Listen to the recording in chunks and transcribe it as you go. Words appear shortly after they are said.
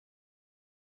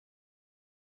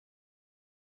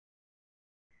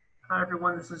Hi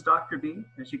everyone, this is Dr. B.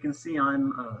 As you can see,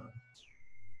 I'm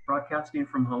broadcasting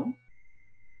from home.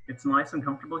 It's nice and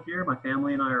comfortable here. My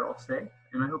family and I are all safe,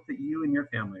 and I hope that you and your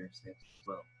family are safe as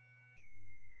well.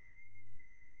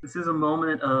 This is a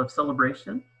moment of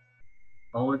celebration.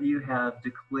 All of you have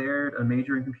declared a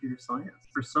major in computer science.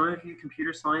 For some of you,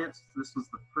 computer science, this was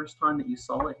the first time that you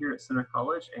saw it here at Center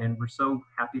College, and we're so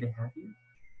happy to have you.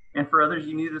 And for others,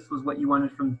 you knew this was what you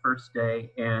wanted from the first day,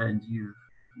 and you've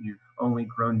only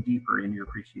grown deeper in your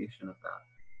appreciation of that.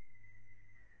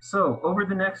 So over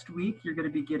the next week, you're going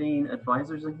to be getting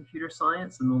advisors in computer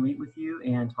science, and they'll meet with you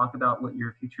and talk about what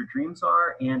your future dreams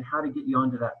are and how to get you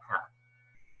onto that path.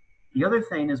 The other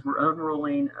thing is we're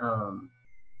unrolling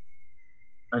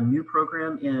a new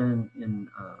program in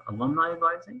alumni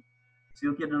advising. So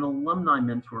you'll get an alumni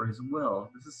mentor as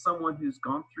well. This is someone who's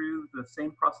gone through the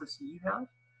same process you have,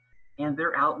 and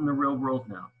they're out in the real world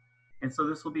now. And so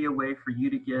this will be a way for you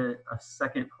to get a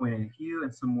second point of view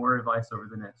and some more advice over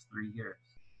the next 3 years.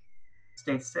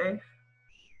 Stay safe,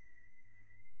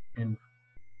 and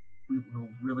we're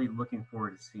really looking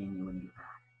forward to seeing you when you get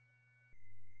back.